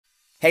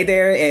Hey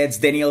there, it's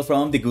Daniel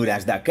from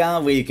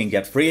TheGoodocs.com, where you can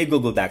get free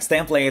Google Docs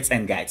templates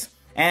and guides.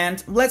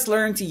 And let's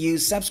learn to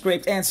use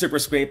Subscript and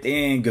Superscript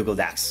in Google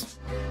Docs.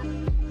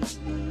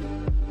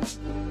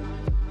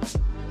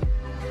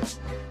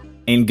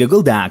 In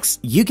Google Docs,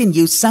 you can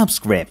use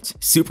Subscript,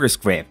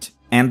 Superscript,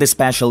 and the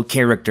special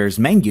characters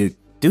menu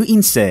to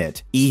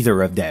insert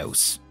either of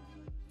those.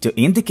 To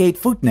indicate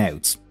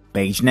footnotes,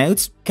 page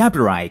notes,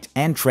 copyright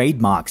and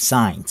trademark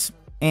signs,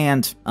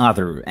 and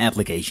other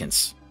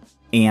applications.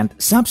 And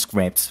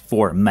subscripts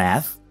for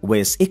math,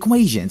 with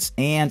equations,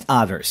 and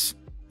others.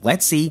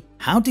 Let's see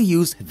how to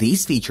use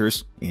these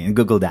features in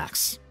Google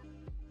Docs.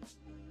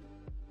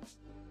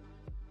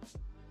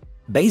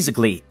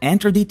 Basically,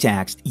 enter the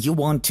text you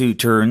want to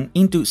turn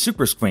into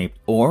superscript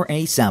or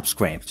a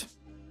subscript.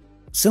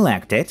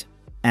 Select it,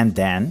 and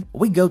then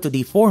we go to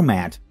the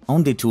format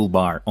on the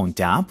toolbar on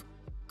top,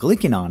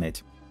 clicking on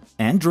it,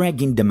 and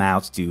dragging the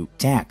mouse to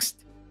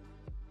text.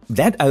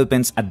 That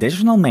opens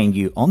additional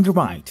menu on the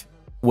right,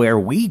 where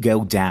we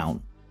go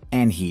down,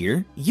 and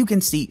here you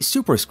can see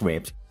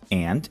superscript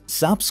and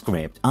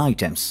subscript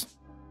items.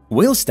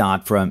 We'll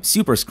start from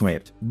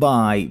superscript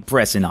by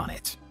pressing on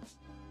it.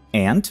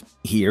 And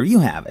here you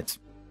have it.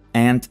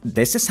 And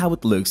this is how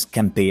it looks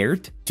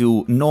compared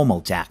to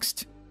normal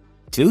text.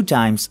 2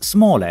 times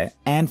smaller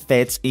and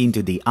fits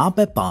into the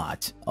upper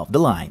part of the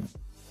line.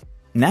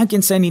 Now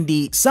concerning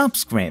the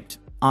subscript,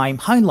 I'm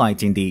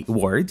highlighting the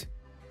word,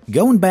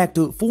 going back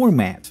to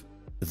format,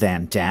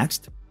 then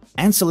text,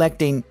 and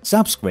selecting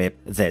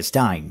subscript this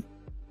time.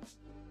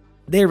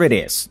 There it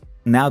is.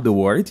 Now the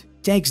word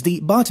takes the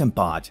bottom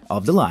part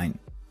of the line.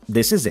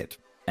 This is it.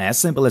 As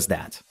simple as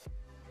that.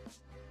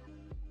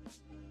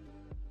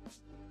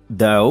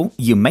 Though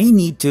you may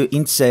need to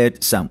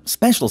insert some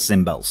special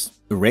symbols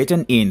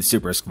written in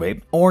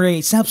superscript or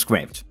a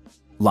subscript,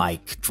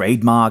 like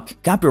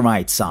trademark,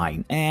 copyright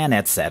sign, and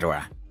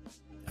etc.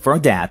 For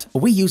that,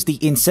 we use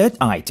the insert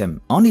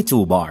item on the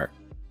toolbar,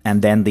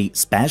 and then the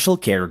special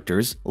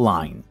characters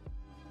line.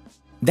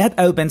 That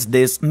opens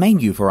this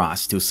menu for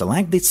us to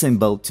select the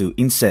symbol to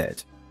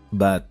insert,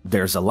 but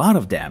there's a lot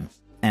of them,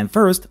 and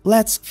first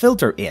let's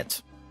filter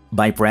it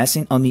by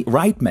pressing on the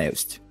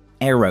rightmost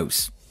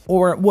arrows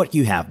or what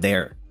you have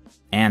there,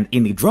 and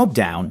in the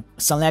drop-down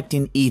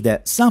selecting either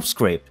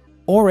subscript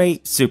or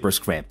a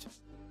superscript.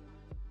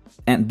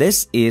 And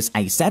this is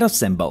a set of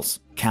symbols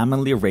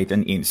commonly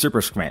written in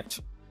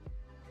superscript.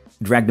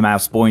 Drag the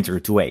mouse pointer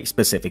to a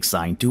specific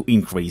sign to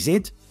increase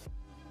it,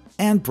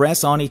 and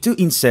press on it to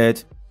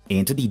insert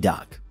into the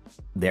doc.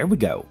 There we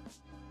go.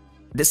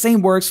 The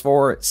same works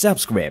for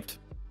subscript,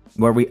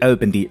 where we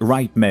open the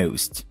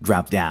rightmost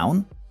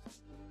drop-down,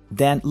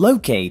 then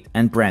locate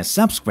and press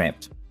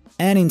subscript,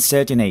 and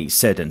insert in a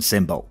certain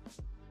symbol.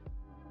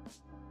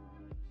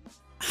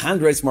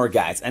 Hundreds more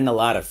guides and a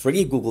lot of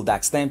free Google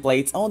Docs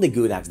templates on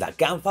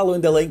TheGoodocs.com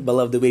following the link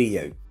below the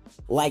video.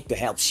 Like to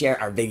help share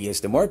our videos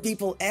to more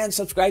people and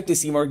subscribe to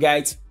see more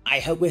guides.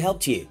 I hope we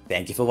helped you.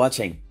 Thank you for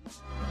watching.